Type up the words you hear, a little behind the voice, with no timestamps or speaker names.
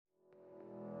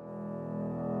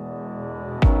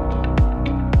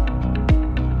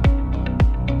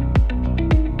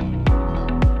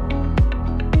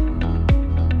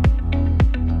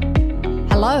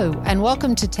Hello and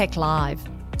welcome to Tech Live.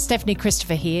 Stephanie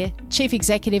Christopher here, Chief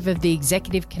Executive of the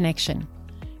Executive Connection.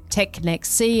 Tech connects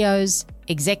CEOs,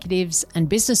 executives and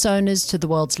business owners to the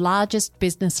world's largest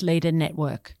business leader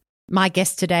network. My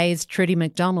guest today is Trudy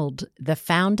McDonald, the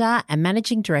founder and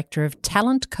managing director of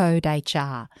Talent Code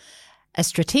HR, a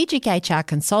strategic HR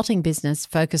consulting business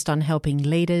focused on helping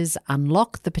leaders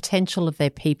unlock the potential of their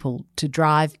people to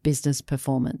drive business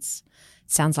performance.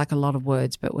 Sounds like a lot of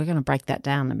words, but we're going to break that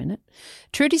down in a minute.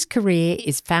 Trudy's career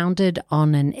is founded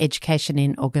on an education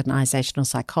in organisational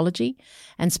psychology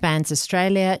and spans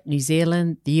Australia, New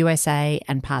Zealand, the USA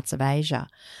and parts of Asia.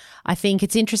 I think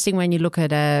it's interesting when you look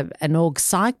at an org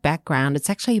psych background,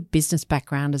 it's actually a business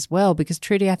background as well, because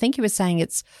Trudy, I think you were saying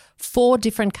it's 4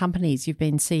 different companies you've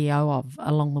been CEO of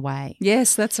along the way.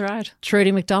 Yes, that's right.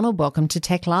 Trudy McDonald, welcome to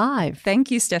Tech Live.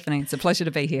 Thank you, Stephanie. It's a pleasure to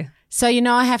be here. So,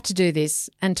 I have to do this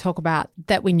and talk about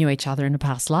that we knew each other in a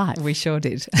past life. We sure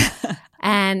did.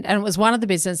 And it was one of the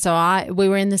business. So we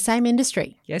were in the same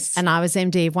industry. Yes. And I was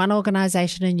MD of one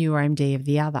organisation and you were MD of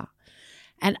the other.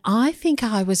 And I think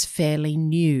I was fairly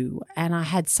new and I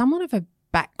had somewhat of a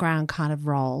background kind of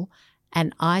role,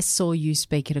 and I saw you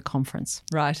speak at a conference.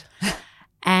 Right.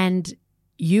 And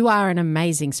you are an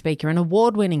amazing speaker, an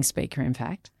award-winning speaker, in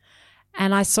fact.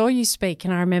 And I saw you speak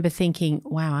and I remember thinking,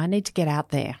 wow, I need to get out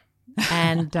there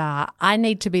and I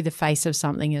need to be the face of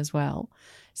something as well.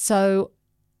 So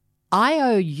I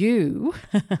owe you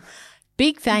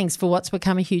big thanks for what's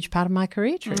become a huge part of my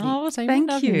career, Trudy. Oh, so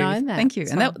thank you. Known that. Thank you.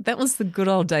 So. And that was the good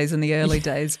old days in the early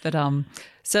days. But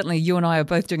certainly you and I are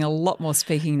both doing a lot more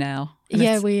speaking now.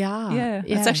 Yeah, we are. Yeah,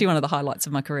 it's actually one of the highlights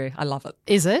of my career. I love it.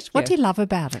 Is it? What do you love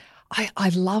about it? I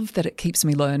love that it keeps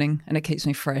me learning and it keeps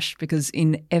me fresh, because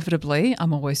inevitably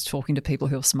I'm always talking to people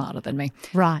who are smarter than me.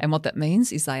 Right. And what that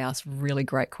means is they ask really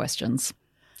great questions.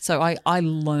 So I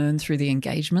learn through the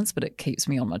engagements, but it keeps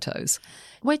me on my toes.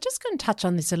 We're just going to touch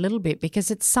on this a little bit because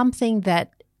it's something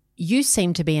that you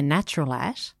seem to be a natural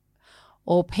at,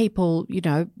 or people,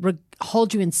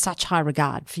 hold you in such high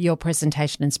regard for your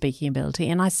presentation and speaking ability.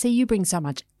 And I see you bring so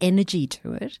much energy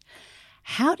to it.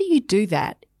 How do you do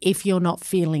that if you're not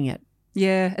feeling it?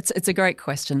 Yeah, it's a great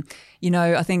question.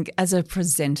 I think as a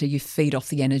presenter, you feed off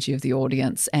the energy of the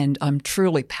audience, and I'm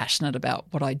truly passionate about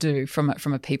what I do from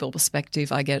a people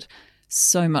perspective. I get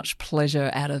so much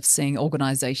pleasure out of seeing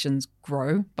organisations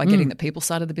grow by getting the people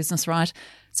side of the business right.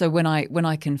 So when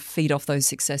I can feed off those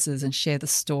successes and share the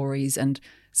stories and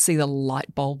see the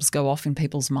light bulbs go off in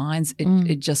people's minds,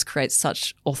 it just creates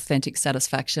such authentic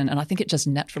satisfaction. And I think it just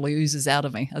naturally oozes out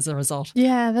of me as a result.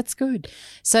 Yeah, that's good.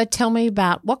 So tell me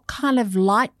about what kind of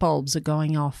light bulbs are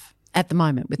going off at the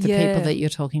moment with the people that you're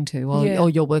talking to or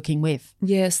you're working with.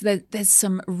 Yes, there's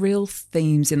some real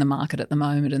themes in the market at the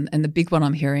moment. And the big one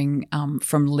I'm hearing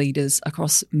from leaders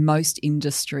across most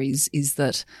industries is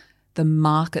that the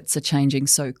markets are changing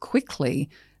so quickly.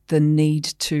 The need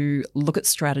to look at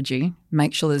strategy,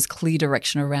 make sure there's clear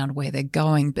direction around where they're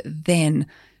going, but then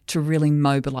to really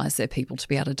mobilise their people to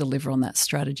be able to deliver on that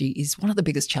strategy is one of the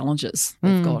biggest challenges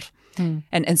they've got.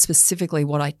 And specifically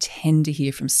what I tend to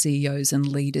hear from CEOs and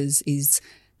leaders is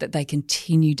that they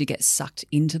continue to get sucked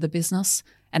into the business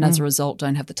and as a result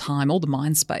don't have the time or the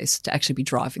mind space to actually be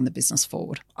driving the business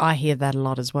forward. I hear that a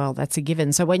lot as well. That's a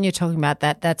given. So when you're talking about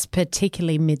that, that's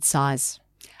particularly mid-size.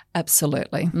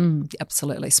 Absolutely.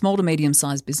 Absolutely. Small to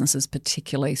medium-sized businesses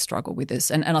particularly struggle with this.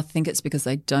 And I think it's because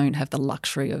they don't have the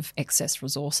luxury of excess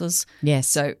resources. Yes.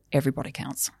 So everybody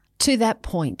counts. To that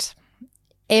point,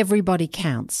 everybody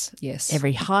counts. Yes.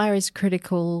 Every hire is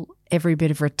critical. Every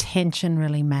bit of retention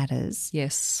really matters.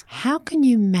 Yes. How can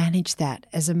you manage that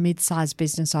as a mid-sized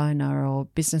business owner or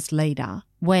business leader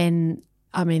when,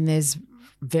 there's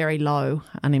very low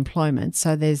unemployment,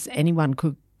 so anyone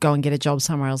could go and get a job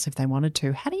somewhere else if they wanted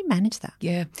to. How do you manage that?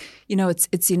 Yeah.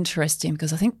 It's interesting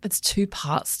because I think there's 2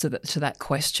 parts to that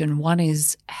question. One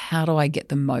is, how do I get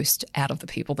the most out of the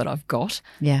people that I've got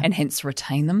and hence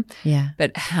retain them? Yeah.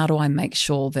 But how do I make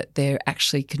sure that they're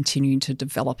actually continuing to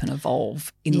develop and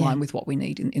evolve in line with what we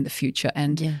need in the future?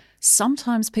 And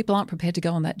sometimes people aren't prepared to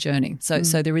go on that journey. So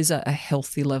there is a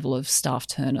healthy level of staff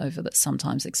turnover that's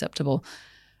sometimes acceptable.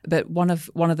 But one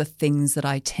of the things that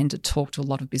I tend to talk to a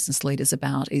lot of business leaders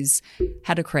about is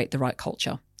how to create the right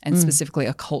culture, and specifically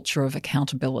a culture of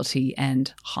accountability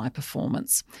and high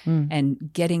performance.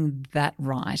 And getting that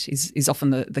right is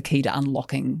often the key to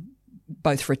unlocking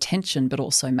both retention but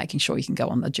also making sure you can go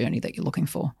on the journey that you're looking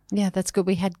for. Yeah, that's good.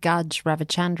 We had Gaj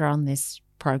Ravichandra on this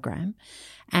program,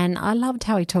 and I loved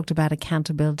how he talked about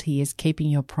accountability as keeping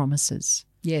your promises.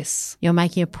 Yes. You're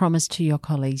making a promise to your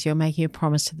colleagues. You're making a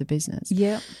promise to the business.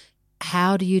 Yeah.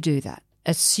 How do you do that?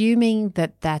 assuming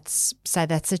that's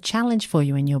a challenge for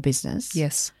you in your business.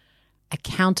 Yes.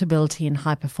 Accountability and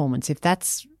high performance. If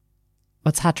that's, well,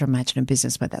 it's hard to imagine a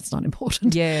business where that's not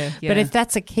important. Yeah. But if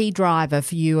that's a key driver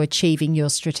for you achieving your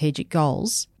strategic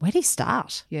goals, where do you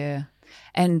start? Yeah.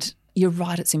 And you're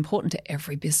right, it's important to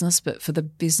every business, but for the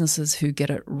businesses who get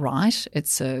it right,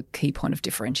 it's a key point of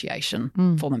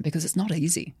differentiation for them because it's not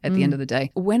easy at the end of the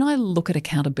day. When I look at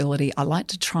accountability, I like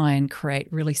to try and create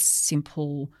really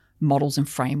simple models and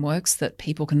frameworks that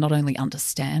people can not only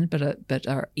understand but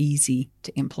are easy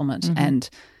to implement. And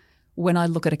when I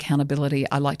look at accountability,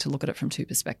 I like to look at it from two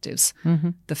perspectives.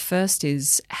 The first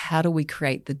is, how do we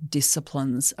create the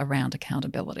disciplines around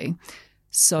accountability?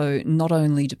 So not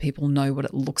only do people know what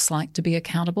it looks like to be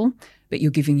accountable, but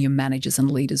you're giving your managers and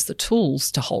leaders the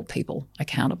tools to hold people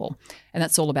accountable. And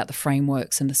that's all about the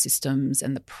frameworks and the systems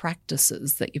and the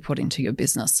practices that you put into your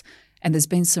business. And there's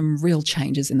been some real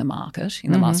changes in the market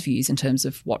in the last few years in terms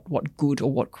of what good or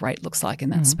what great looks like in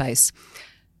that space.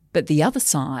 But the other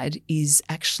side is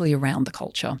actually around the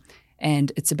culture.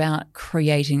 And it's about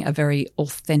creating a very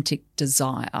authentic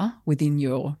desire within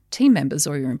your team members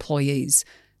or your employees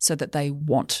so that they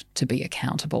want to be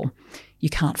accountable. You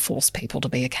can't force people to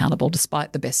be accountable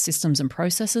despite the best systems and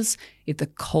processes. If the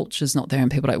culture's not there and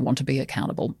people don't want to be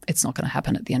accountable, it's not going to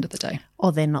happen at the end of the day.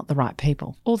 Or they're not the right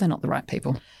people.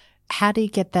 How do you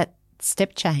get that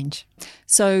step change?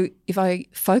 So if I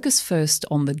focus first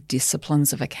on the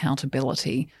disciplines of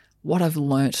accountability, what I've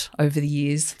learnt over the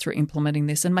years through implementing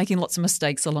this and making lots of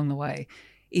mistakes along the way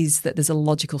is that there's a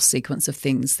logical sequence of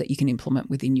things that you can implement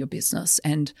within your business.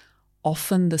 And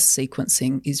often the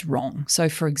sequencing is wrong. So,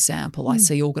 for example, I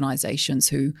see organisations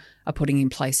who are putting in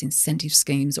place incentive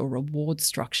schemes or reward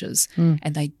structures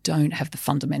and they don't have the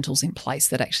fundamentals in place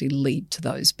that actually lead to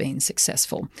those being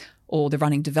successful. Or they're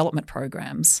running development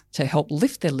programs to help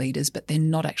lift their leaders, but they're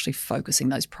not actually focusing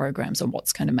those programs on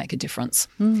what's going to make a difference.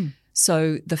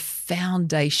 So the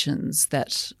foundations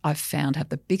that I've found have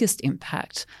the biggest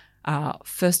impact are,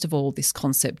 first of all, this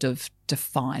concept of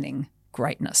defining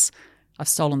greatness. I've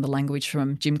stolen the language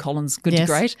from Jim Collins' Good to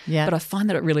Great, but I find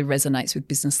that it really resonates with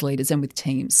business leaders and with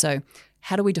teams. So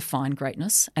how do we define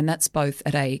greatness? And that's both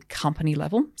at a company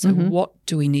level. So what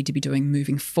do we need to be doing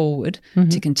moving forward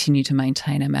to continue to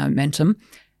maintain our momentum,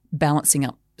 balancing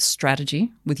up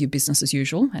strategy with your business as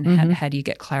usual, and how do you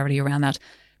get clarity around that?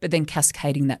 But then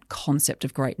cascading that concept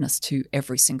of greatness to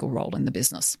every single role in the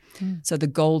business. So the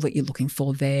goal that you're looking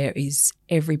for there is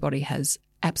everybody has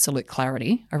absolute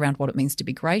clarity around what it means to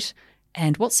be great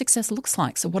and what success looks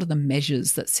like. So what are the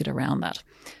measures that sit around that?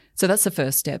 So that's the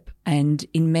first step. And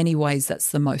in many ways,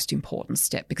 that's the most important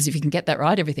step because if you can get that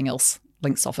right, everything else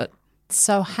links off it.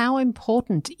 So how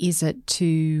important is it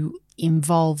to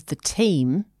involve the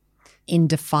team in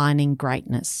defining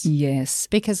greatness? Yes.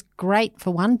 Because great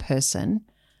for one person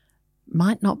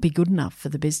might not be good enough for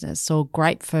the business, or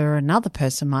great for another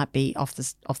person might be off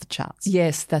the charts.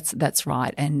 Yes, that's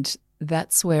right. And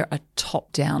that's where a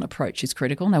top-down approach is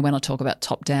critical. Now, when I talk about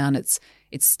top-down, it's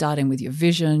starting with your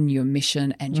vision, your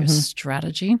mission, and your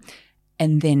strategy,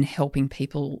 and then helping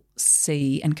people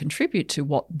see and contribute to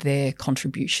what their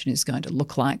contribution is going to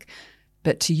look like.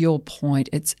 But to your point,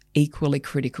 it's equally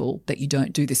critical that you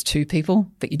don't do this to people,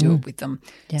 that you do it with them.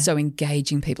 Yeah. So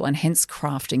engaging people and hence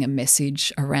crafting a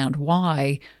message around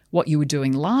why what you were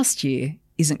doing last year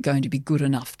isn't going to be good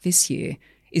enough this year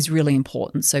is really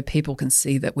important so people can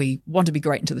see that we want to be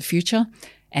great into the future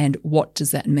and what does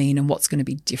that mean and what's going to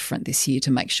be different this year to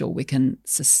make sure we can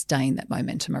sustain that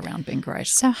momentum around being great.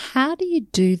 So how do you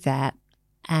do that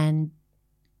and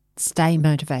stay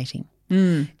motivating?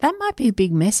 That might be a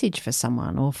big message for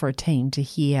someone or for a team to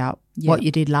hear what you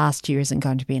did last year isn't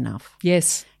going to be enough.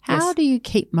 Yes. How do you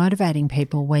keep motivating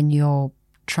people when you're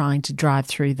trying to drive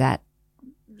through that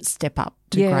step up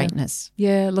to greatness?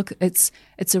 Yeah, look, it's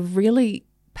a really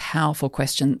powerful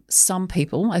question. Some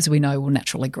people, as we know, will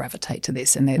naturally gravitate to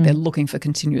this and they're looking for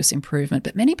continuous improvement,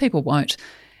 but many people won't.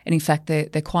 And in fact, they're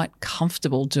quite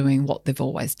comfortable doing what they've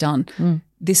always done.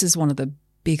 This is one of the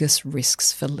biggest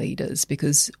risks for leaders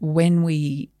because when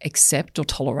we accept or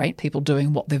tolerate people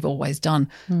doing what they've always done,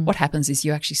 what happens is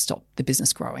you actually stop the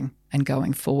business growing and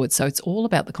going forward. So it's all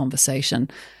about the conversation.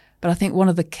 But I think one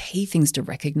of the key things to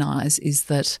recognise is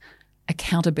that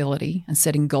accountability and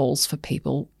setting goals for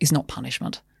people is not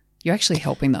punishment. You're actually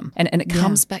helping them. And it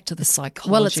comes back to the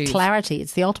psychology. Well, it's clarity.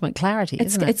 It's the ultimate clarity,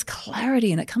 isn't it? It's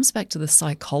clarity, and it comes back to the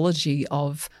psychology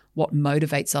of what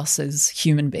motivates us as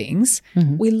human beings.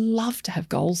 We love to have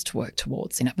goals to work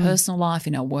towards in our personal life,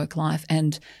 in our work life.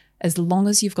 And as long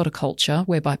as you've got a culture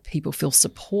whereby people feel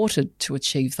supported to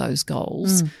achieve those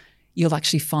goals, you'll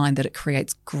actually find that it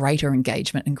creates greater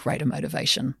engagement and greater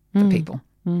motivation for people.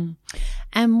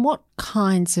 And what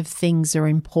kinds of things are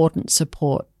important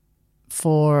support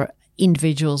for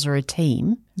individuals or a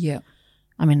team? Yeah.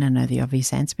 I mean, I know the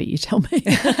obvious answer, but you tell me.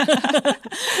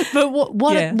 But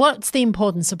what's the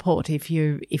important support if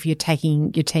you're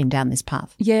taking your team down this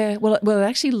path? Yeah, well, it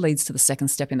actually leads to the second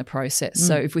step in the process.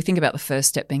 So if we think about the first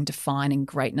step being defining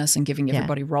greatness and giving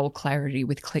everybody role clarity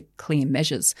with clear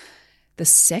measures, the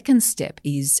second step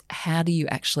is how do you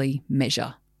actually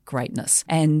measure greatness?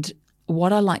 And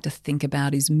what I like to think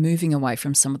about is moving away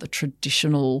from some of the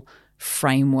traditional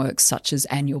frameworks such as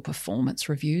annual performance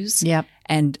reviews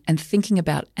and thinking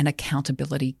about an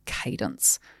accountability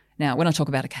cadence. Now, when I talk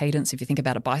about a cadence, if you think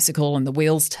about a bicycle and the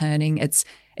wheels turning, it's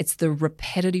the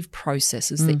repetitive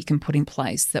processes that you can put in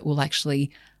place that will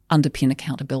actually underpin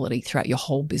accountability throughout your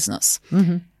whole business.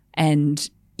 And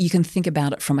you can think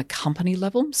about it from a company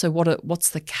level. So what's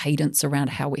the cadence around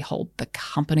how we hold the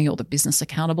company or the business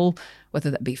accountable, whether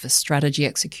that be for strategy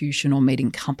execution or meeting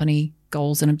company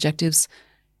goals and objectives?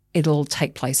 It'll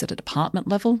take place at a department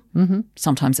level,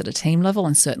 sometimes at a team level,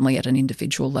 and certainly at an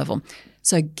individual level.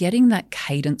 So getting that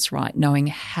cadence right, knowing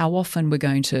how often we're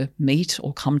going to meet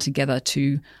or come together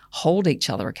to hold each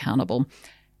other accountable,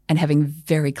 and having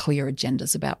very clear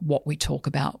agendas about what we talk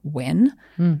about when,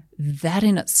 that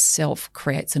in itself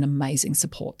creates an amazing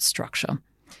support structure.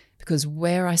 Because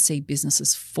where I see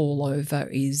businesses fall over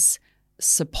is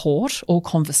support or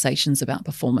conversations about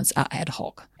performance are ad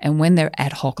hoc. And when they're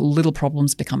ad hoc, little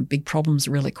problems become big problems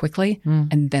really quickly,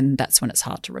 and then that's when it's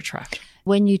hard to retract.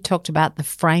 When you talked about the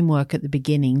framework at the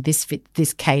beginning, this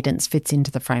cadence fits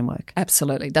into the framework.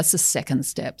 Absolutely. That's the second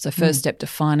step. So first step,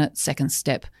 define it. Second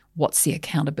step, what's the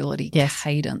accountability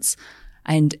cadence?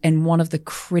 And one of the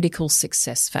critical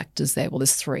success factors there, well,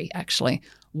 there's three actually.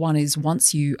 One is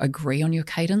once you agree on your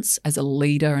cadence as a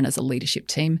leader and as a leadership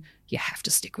team, you have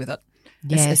to stick with it.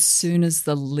 Yes. As soon as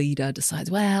the leader decides,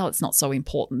 well, it's not so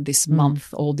important this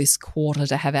month or this quarter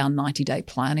to have our 90-day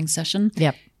planning session,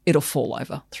 it'll fall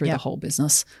over through the whole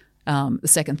business. The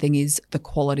second thing is the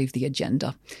quality of the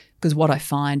agenda. Because what I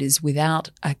find is without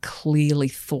a clearly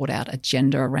thought out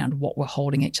agenda around what we're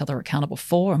holding each other accountable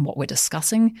for and what we're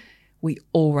discussing, we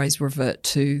always revert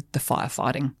to the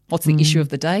firefighting. What's the issue of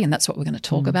the day? And that's what we're going to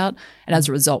talk about. And as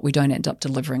a result, we don't end up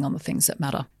delivering on the things that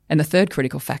matter. And the third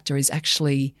critical factor is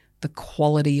actually the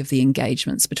quality of the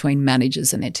engagements between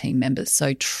managers and their team members.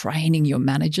 So training your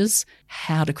managers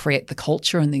how to create the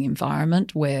culture and the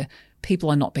environment where people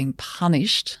are not being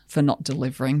punished for not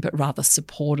delivering, but rather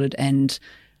supported and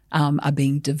are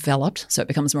being developed. So it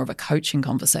becomes more of a coaching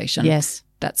conversation. Yes.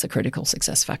 That's a critical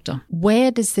success factor. Where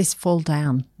does this fall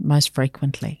down most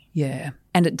frequently? Yeah.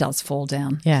 And it does fall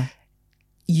down. Yeah.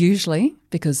 Usually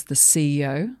because the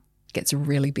CEO gets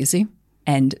really busy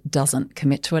and doesn't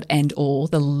commit to it, and or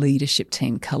the leadership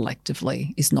team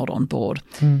collectively is not on board,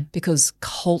 because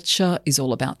culture is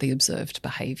all about the observed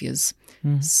behaviours.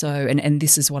 So, and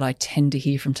this is what I tend to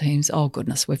hear from teams, oh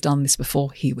goodness, we've done this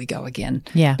before, here we go again,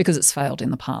 because it's failed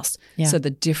in the past. So the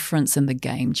difference and the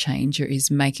game changer is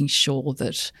making sure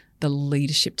that the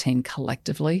leadership team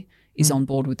collectively is on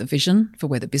board with the vision for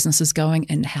where the business is going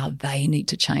and how they need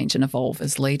to change and evolve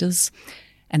as leaders.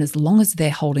 And as long as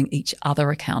they're holding each other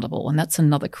accountable, and that's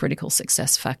another critical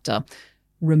success factor,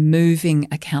 removing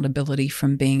accountability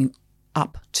from being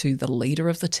up to the leader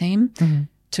of the team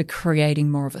to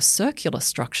creating more of a circular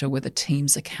structure where the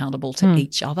team's accountable to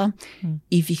each other.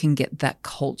 If you can get that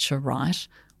culture right,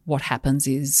 what happens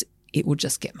is it will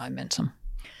just get momentum.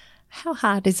 How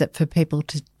hard is it for people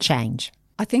to change?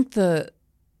 I think the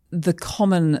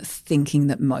common thinking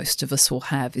that most of us will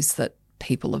have is that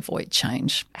people avoid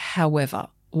change. However,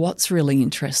 what's really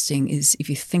interesting is if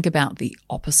you think about the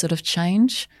opposite of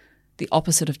change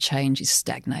is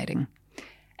stagnating.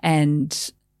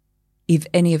 And if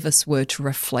any of us were to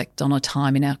reflect on a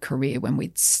time in our career when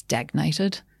we'd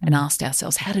stagnated and asked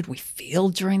ourselves, how did we feel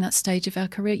during that stage of our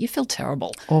career? You feel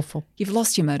terrible. Awful. You've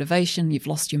lost your motivation, you've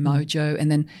lost your mojo. And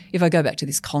then if I go back to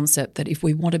this concept that if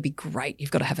we want to be great,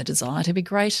 you've got to have a desire to be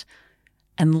great.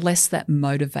 Unless that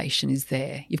motivation is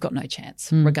there, you've got no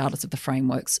chance, regardless of the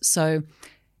frameworks. So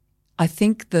I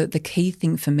think the key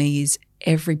thing for me is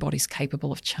everybody's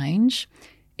capable of change.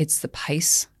 It's the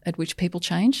pace at which people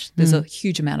change. There's a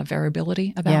huge amount of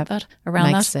variability about that, around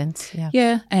that. Makes sense,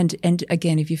 Yeah, and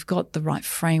again, if you've got the right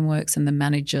frameworks and the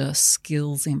manager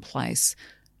skills in place,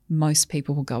 most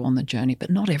people will go on the journey, but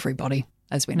not everybody,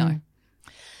 as we know.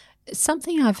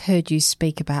 Something I've heard you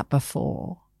speak about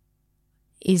before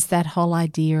is that whole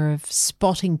idea of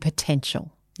spotting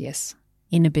potential. Yes.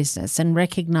 in a business and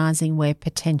recognizing where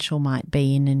potential might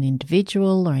be in an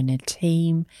individual or in a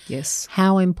team. Yes.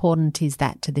 How important is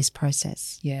that to this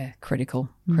process? Yeah, critical.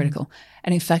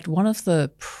 And in fact, one of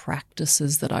the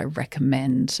practices that I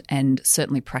recommend and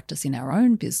certainly practice in our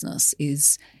own business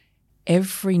is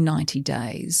every 90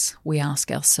 days we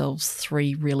ask ourselves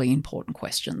 3 really important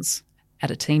questions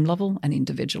at a team level and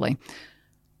individually.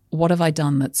 What have I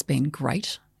done that's been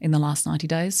great in the last 90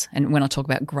 days? And when I talk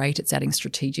about great, it's adding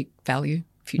strategic value,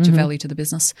 future value to the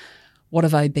business. What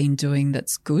have I been doing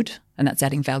that's good? And that's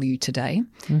adding value today.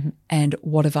 And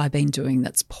what have I been doing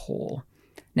that's poor?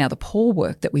 Now, the poor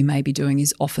work that we may be doing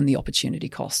is often the opportunity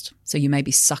cost. So you may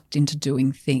be sucked into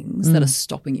doing things that are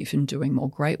stopping you from doing more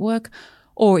great work.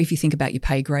 Or if you think about your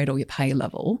pay grade or your pay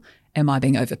level, am I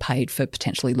being overpaid for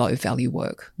potentially low value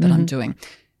work that I'm doing?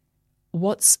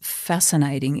 What's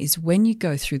fascinating is when you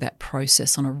go through that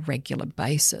process on a regular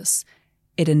basis,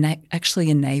 it actually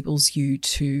enables you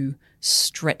to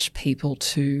stretch people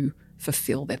to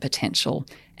fulfill their potential.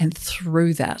 And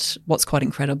through that, what's quite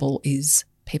incredible is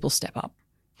people step up.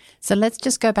 So let's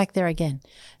just go back there again.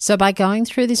 So by going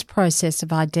through this process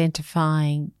of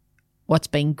identifying what's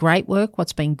been great work,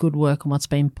 what's been good work, and what's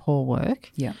been poor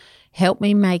work, help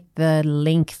me make the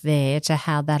link there to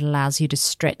how that allows you to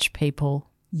stretch people.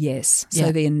 Yes.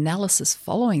 So the analysis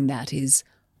following that is,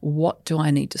 what do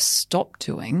I need to stop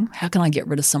doing? How can I get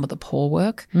rid of some of the poor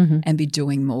work and be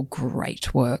doing more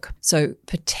great work? So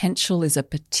potential is a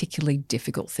particularly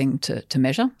difficult thing to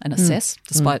measure and assess,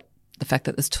 despite the fact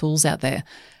that there's tools out there.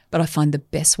 But I find the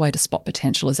best way to spot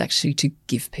potential is actually to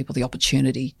give people the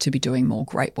opportunity to be doing more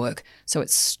great work. So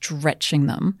it's stretching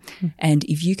them. And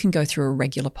if you can go through a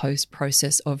regular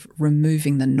process of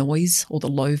removing the noise or the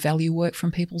low value work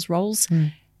from people's roles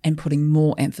and putting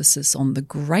more emphasis on the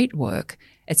great work,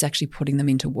 it's actually putting them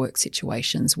into work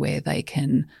situations where they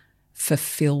can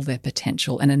fulfill their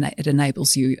potential. And it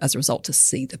enables you as a result to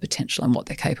see the potential and what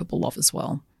they're capable of as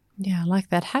well. Yeah, I like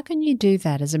that. How can you do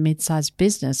that as a mid-sized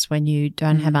business when you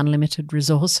don't have unlimited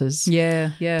resources?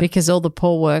 Yeah. Because all the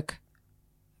poor work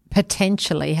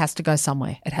potentially has to go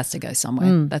somewhere. It has to go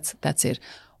somewhere. That's it.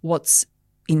 What's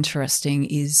interesting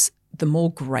is the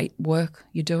more great work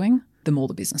you're doing, the more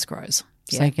the business grows.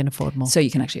 So you can afford more. So you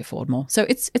can actually afford more. So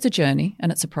it's a journey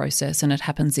and it's a process and it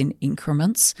happens in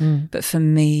increments. But for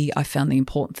me, I found the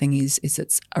important thing is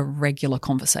it's a regular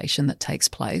conversation that takes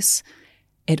place.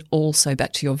 It also,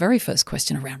 back to your very first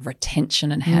question around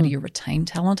retention and how do you retain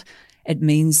talent, it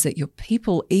means that your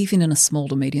people, even in a small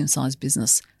to medium-sized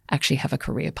business, actually have a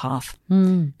career path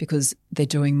because they're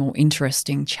doing more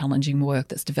interesting, challenging work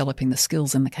that's developing the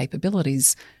skills and the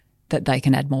capabilities that they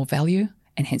can add more value,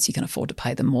 and hence you can afford to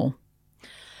pay them more.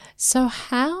 So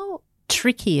how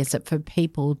tricky is it for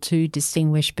people to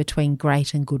distinguish between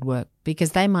great and good work?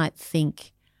 Because they might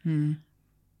think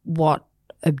what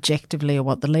objectively or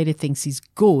what the leader thinks is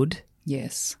good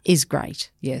is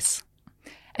great. Yes.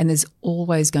 And there's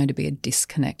always going to be a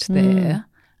disconnect there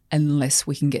unless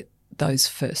we can get those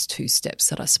first 2 steps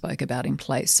that I spoke about in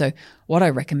place. So what I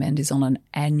recommend is on an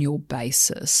annual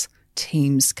basis,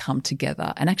 teams come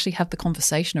together and actually have the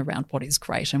conversation around what is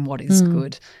great and what is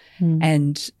good.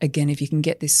 And again, if you can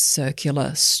get this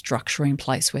circular structure in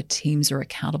place where teams are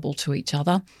accountable to each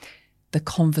other, the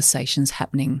conversation's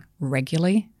happening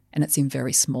regularly and it's in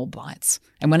very small bites.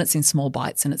 And when it's in small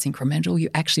bites and it's incremental, you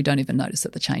actually don't even notice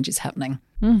that the change is happening.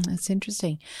 That's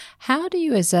interesting. How do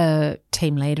you as a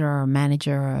team leader or a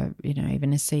manager or,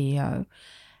 even a CEO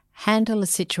handle a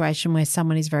situation where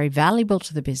someone is very valuable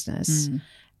to the business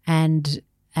and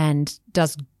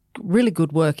does really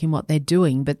good work in what they're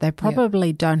doing, but they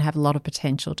probably don't have a lot of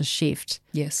potential to shift?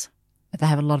 Yes. But they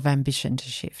have a lot of ambition to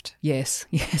shift. Yes.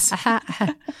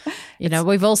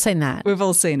 We've all seen that. We've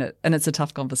all seen it, and it's a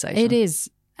tough conversation. It is,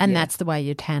 and that's the way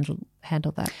you'd handle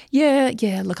that.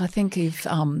 Yeah. Look, I think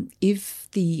if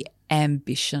the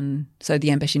ambition, so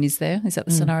the ambition is there, is that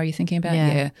the scenario you're thinking about?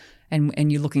 Yeah.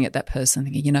 And you're looking at that person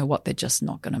thinking, you know what, they're just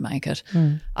not going to make it.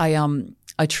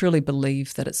 I truly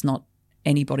believe that it's not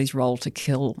anybody's role to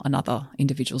kill another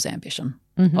individual's ambition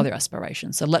or their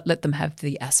aspiration. So let them have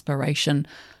the aspiration.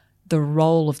 The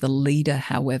role of the leader,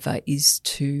 however, is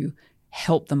to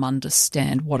help them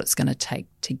understand what it's going to take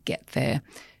to get there.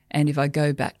 And if I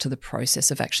go back to the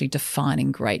process of actually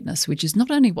defining greatness, which is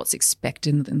not only what's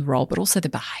expected in the role, but also the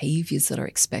behaviours that are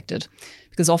expected,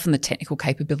 because often the technical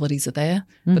capabilities are there,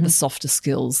 but the softer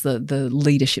skills, the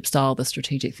leadership style, the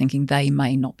strategic thinking, they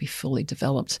may not be fully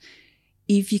developed.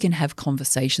 If you can have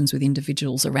conversations with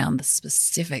individuals around the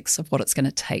specifics of what it's going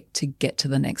to take to get to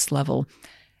the next level,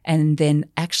 and then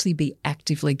actually be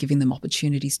actively giving them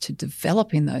opportunities to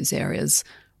develop in those areas,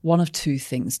 one of 2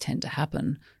 things tend to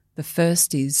happen. The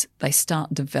first is they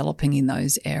start developing in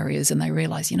those areas and they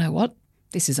realise, you know what,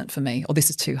 this isn't for me or this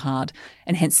is too hard,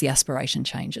 and hence the aspiration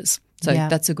changes. So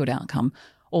that's a good outcome.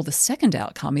 Or the second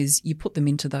outcome is you put them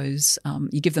into those,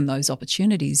 you give them those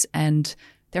opportunities and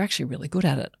they're actually really good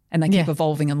at it and they keep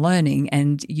evolving and learning,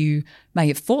 and you may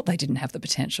have thought they didn't have the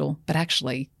potential, but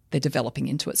actually they're developing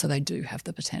into it, so they do have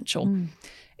the potential.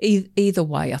 Either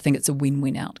way, I think it's a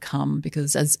win-win outcome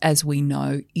because as we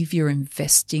know, if you're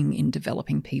investing in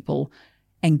developing people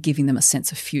and giving them a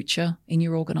sense of future in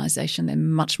your organisation, they're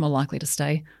much more likely to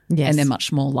stay and they're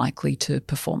much more likely to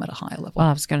perform at a higher level. Well,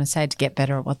 I was going to say to get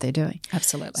better at what they're doing.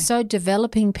 Absolutely. So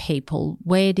developing people,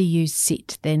 where do you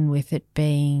sit then with it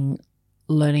being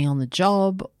learning on the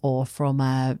job or from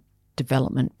a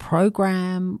development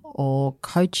program or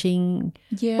coaching?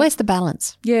 Yeah. Where's the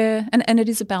balance? Yeah, and it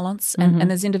is a balance and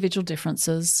there's individual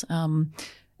differences.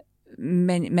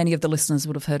 Many of the listeners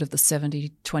would have heard of the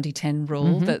 70-20-10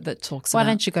 rule that talks Why about.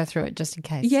 don't you go through it just in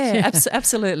case? Yeah,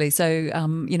 absolutely. So,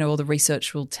 all the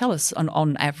research will tell us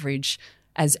on average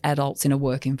as adults in a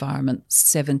work environment,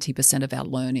 70% of our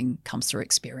learning comes through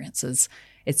experiences.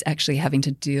 It's actually having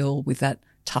to deal with that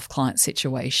tough client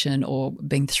situation or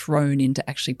being thrown into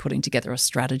actually putting together a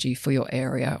strategy for your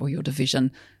area or your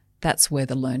division. That's where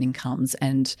the learning comes,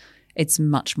 and it's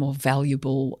much more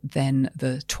valuable than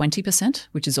the 20%,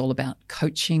 which is all about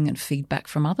coaching and feedback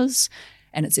from others.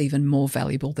 And it's even more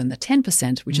valuable than the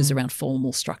 10%, which is around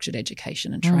formal structured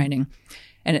education and training.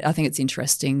 And I think it's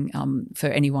interesting for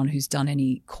anyone who's done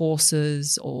any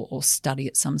courses or study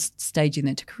at some stage in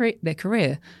their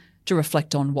career to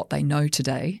reflect on what they know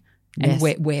today and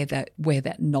where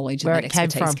that knowledge and that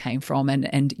expertise came from.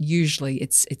 And usually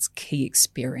it's key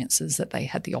experiences that they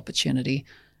had the opportunity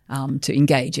to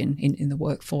engage in the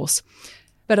workforce.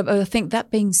 But I think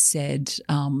that being said,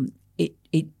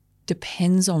 it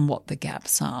depends on what the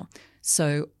gaps are.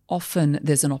 So often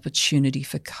there's an opportunity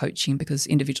for coaching because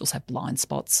individuals have blind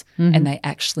spots and they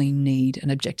actually need an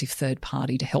objective third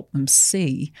party to help them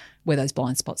see where those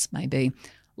blind spots may be.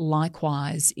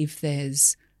 Likewise, if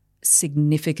there's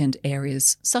significant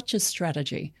areas such as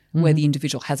strategy where the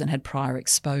individual hasn't had prior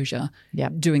exposure,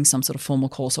 doing some sort of formal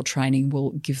course or training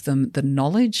will give them the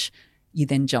knowledge. You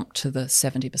then jump to the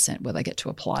 70% where they get to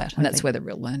apply it. And that's where the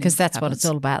real learning Because that's happens. what it's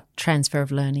all about, transfer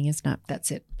of learning, isn't it?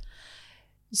 That's it.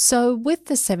 So with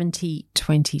the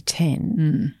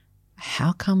 70-20-10,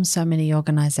 how come so many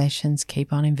organisations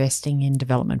keep on investing in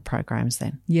development programs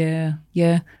then? Yeah.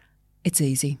 It's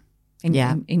easy.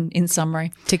 In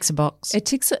summary. Ticks a box. It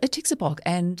ticks a box,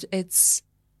 and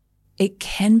it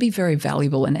can be very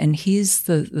valuable. And here's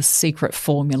the secret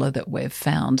formula that we've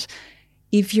found.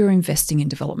 If you're investing in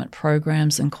development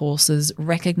programs and courses,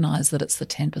 recognise that it's the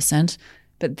 10%,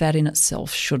 but that in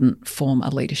itself shouldn't form a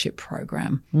leadership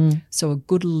program. So a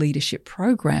good leadership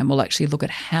program will actually look at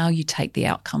how you take the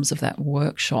outcomes of that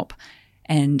workshop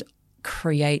and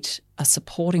create a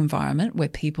support environment where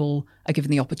people are given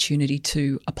the opportunity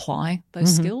to apply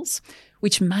those skills,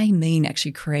 which may mean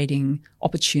actually creating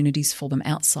opportunities for them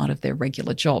outside of their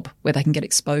regular job where they can get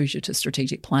exposure to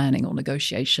strategic planning or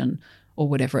negotiation or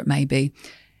whatever it may be,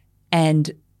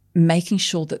 and making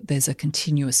sure that there's a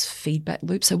continuous feedback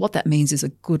loop. So what that means is a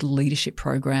good leadership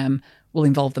program will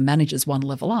involve the managers one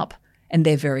level up, and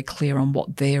they're very clear on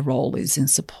what their role is in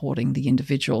supporting the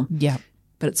individual. Yeah.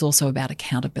 But it's also about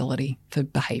accountability for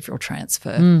behavioural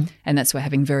transfer. And that's where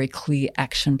having very clear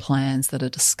action plans that are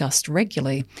discussed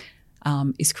regularly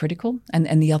is critical.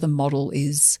 And the other model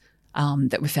is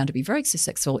that we found to be very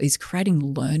successful is creating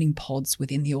learning pods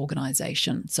within the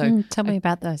organisation. So tell me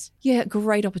about those. Yeah,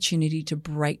 great opportunity to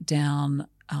break down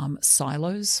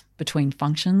silos between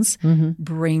functions,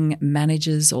 bring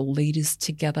managers or leaders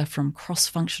together from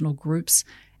cross-functional groups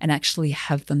and actually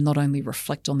have them not only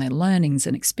reflect on their learnings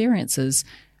and experiences,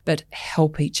 but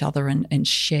help each other and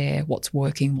share what's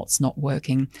working, what's not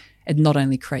working. It not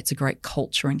only creates a great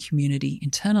culture and community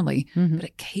internally, but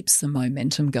it keeps the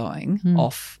momentum going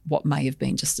off what may have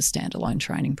been just a standalone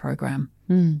training program.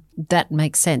 That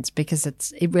makes sense because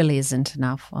it really isn't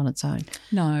enough on its own.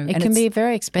 No. It can be a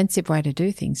very expensive way to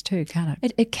do things too, can't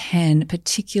it? It can,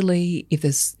 particularly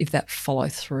if that follow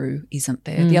through isn't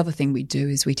there. The other thing we do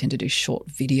is we tend to do short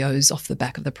videos off the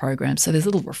back of the program. So there's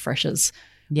little refreshers.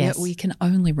 Yes. We can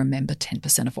only remember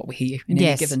 10% of what we hear in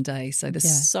any given day. So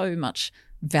there's so much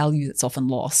value that's often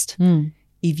lost.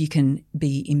 If you can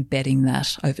be embedding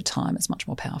that over time, it's much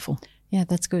more powerful. Yeah,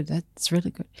 that's good. That's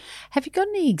really good. Have you got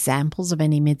any examples of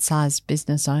any mid-sized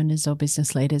business owners or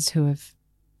business leaders who have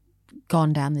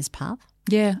gone down this path?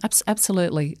 Yeah,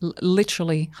 absolutely.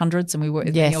 Literally hundreds, and we work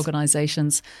with many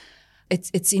organisations.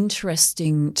 It's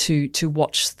interesting to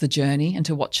watch the journey and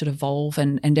to watch it evolve,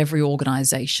 and every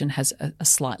organisation has a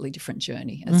slightly different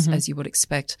journey, as you would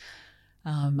expect.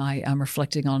 I'm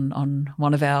reflecting on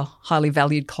one of our highly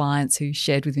valued clients who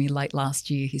shared with me late last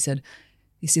year. He said,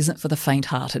 "This isn't for the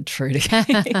faint-hearted, Trudy."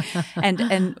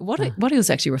 and what he was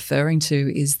actually referring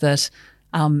to is that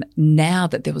now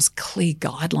that there was clear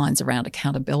guidelines around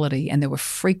accountability and there were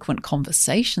frequent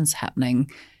conversations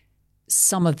happening,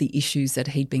 some of the issues that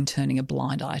he'd been turning a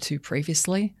blind eye to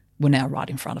previously were now right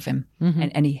in front of him,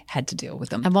 and he had to deal with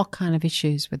them. And what kind of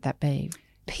issues would that be?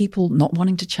 People not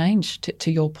wanting to change,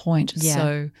 to your point. Yeah.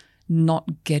 So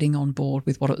not getting on board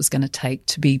with what it was going to take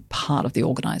to be part of the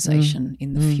organisation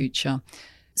in the future.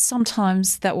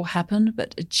 Sometimes that will happen,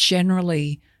 but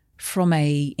generally from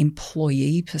a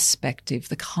employee perspective,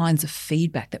 the kinds of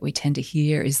feedback that we tend to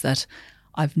hear is that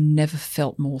I've never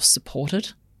felt more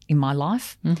supported in my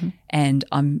life, and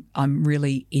I'm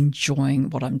really enjoying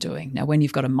what I'm doing. Now, when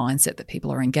you've got a mindset that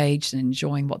people are engaged and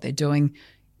enjoying what they're doing,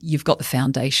 you've got the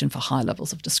foundation for high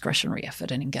levels of discretionary effort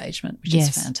and engagement, which is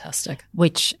fantastic.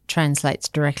 Which translates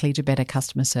directly to better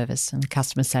customer service and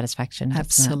customer satisfaction.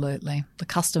 Absolutely. The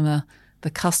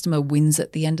customer wins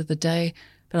at the end of the day.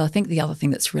 But I think the other thing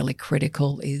that's really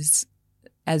critical is,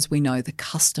 as we know, the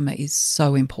customer is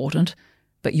so important,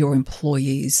 but your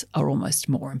employees are almost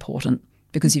more important.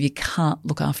 Because if you can't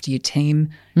look after your team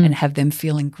and have them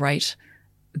feeling great,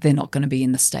 they're not going to be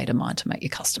in the state of mind to make your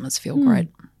customers feel great.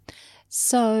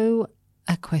 So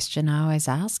a question I always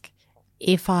ask,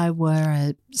 if I were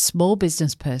a small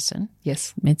business person,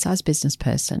 mid-sized business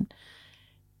person,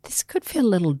 this could feel a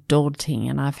little daunting,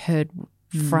 and I've heard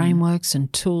frameworks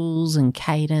and tools and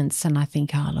cadence, and I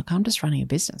think, oh, look, I'm just running a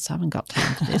business. I haven't got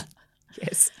time for this.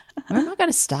 Yes. Where am I going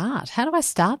to start? How do I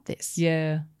start this?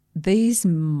 Yeah. These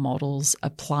models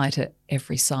apply to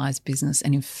every size business.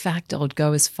 And in fact, I would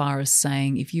go as far as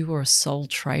saying if you were a sole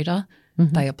trader,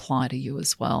 they apply to you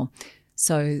as well.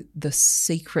 So the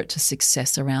secret to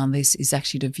success around this is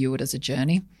actually to view it as a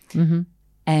journey.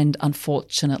 And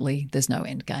unfortunately, there's no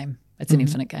end game. It's an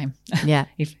infinite game,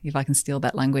 if I can steal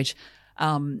that language.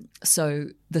 So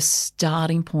the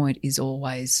starting point is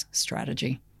always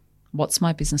strategy. What's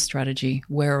my business strategy?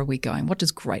 Where are we going? What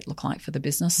does great look like for the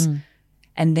business?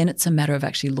 And then it's a matter of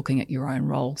actually looking at your own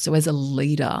role. So as a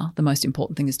leader, the most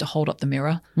important thing is to hold up the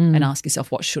mirror and ask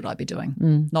yourself, what should I be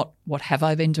doing? Not what have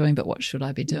I been doing, but what should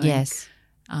I be doing? Yes.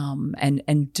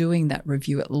 And doing that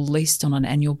review at least on an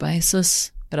annual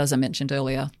basis. But as I mentioned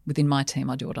earlier, within my team,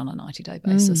 I do it on a 90-day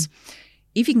basis.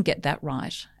 If you can get that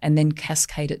right and then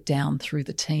cascade it down through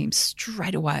the team,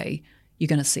 straight away you're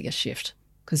going to see a shift,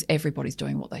 because everybody's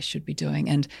doing what they should be doing.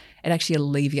 And it actually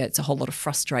alleviates a whole lot of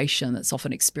frustration that's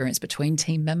often experienced between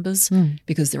team members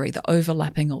because they're either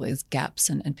overlapping or there's gaps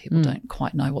and people don't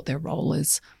quite know what their role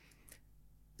is.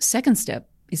 Second step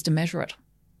is to measure it.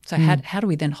 So how do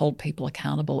we then hold people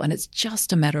accountable? And it's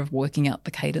just a matter of working out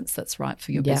the cadence that's right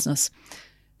for your business.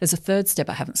 There's a third step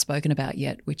I haven't spoken about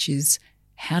yet, which is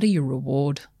how do you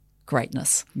reward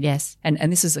greatness? Yes.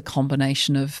 And this is a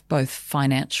combination of both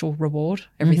financial reward,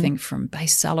 everything from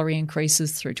base salary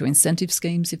increases through to incentive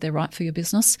schemes if they're right for your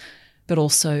business, but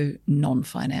also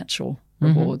non-financial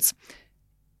rewards.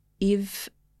 If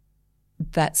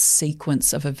that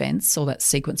sequence of events or that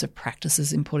sequence of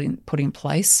practices put in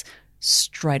place,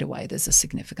 straight away there's a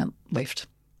significant lift.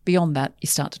 Beyond that, you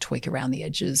start to tweak around the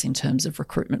edges in terms of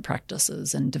recruitment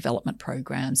practices and development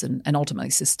programs and ultimately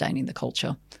sustaining the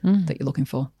culture that you're looking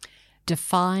for.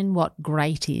 Define what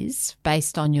great is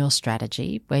based on your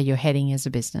strategy, where you're heading as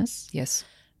a business. Yes.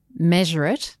 Measure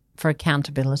it for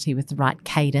accountability with the right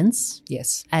cadence.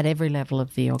 Yes. At every level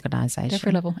of the organisation. At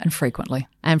every level and frequently.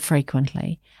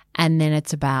 And then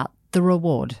it's about the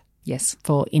reward. Yes.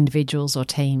 For individuals or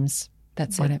teams.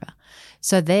 That's whatever. it.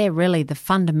 So they're really the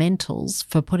fundamentals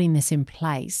for putting this in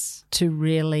place to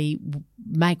really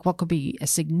make what could be a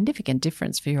significant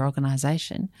difference for your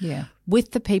organisation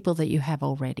with the people that you have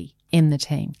already in the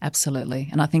team. Absolutely.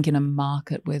 And I think in a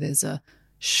market where there's a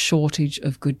shortage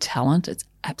of good talent, it's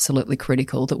absolutely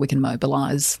critical that we can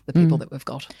mobilise the people that we've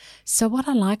got. So what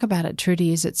I like about it,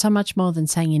 Trudy, is it's so much more than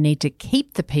saying you need to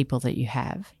keep the people that you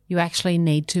have. You actually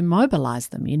need to mobilise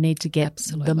them. You need to get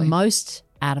the most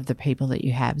out of the people that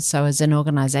you have. So as an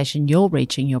organisation, you're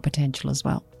reaching your potential as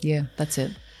well. Yeah, that's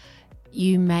it.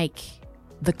 You make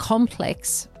the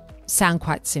complex sound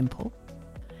quite simple,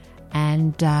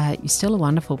 and you're still a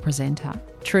wonderful presenter.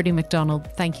 Trudy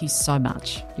McDonald, thank you so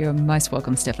much. You're most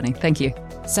welcome, Stephanie. Thank you.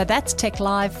 So that's Tech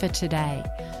Live for today.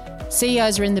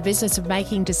 CEOs are in the business of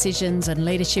making decisions, and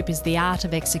leadership is the art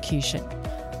of execution.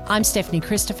 I'm Stephanie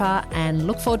Christopher, and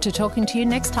look forward to talking to you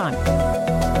next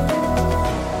time.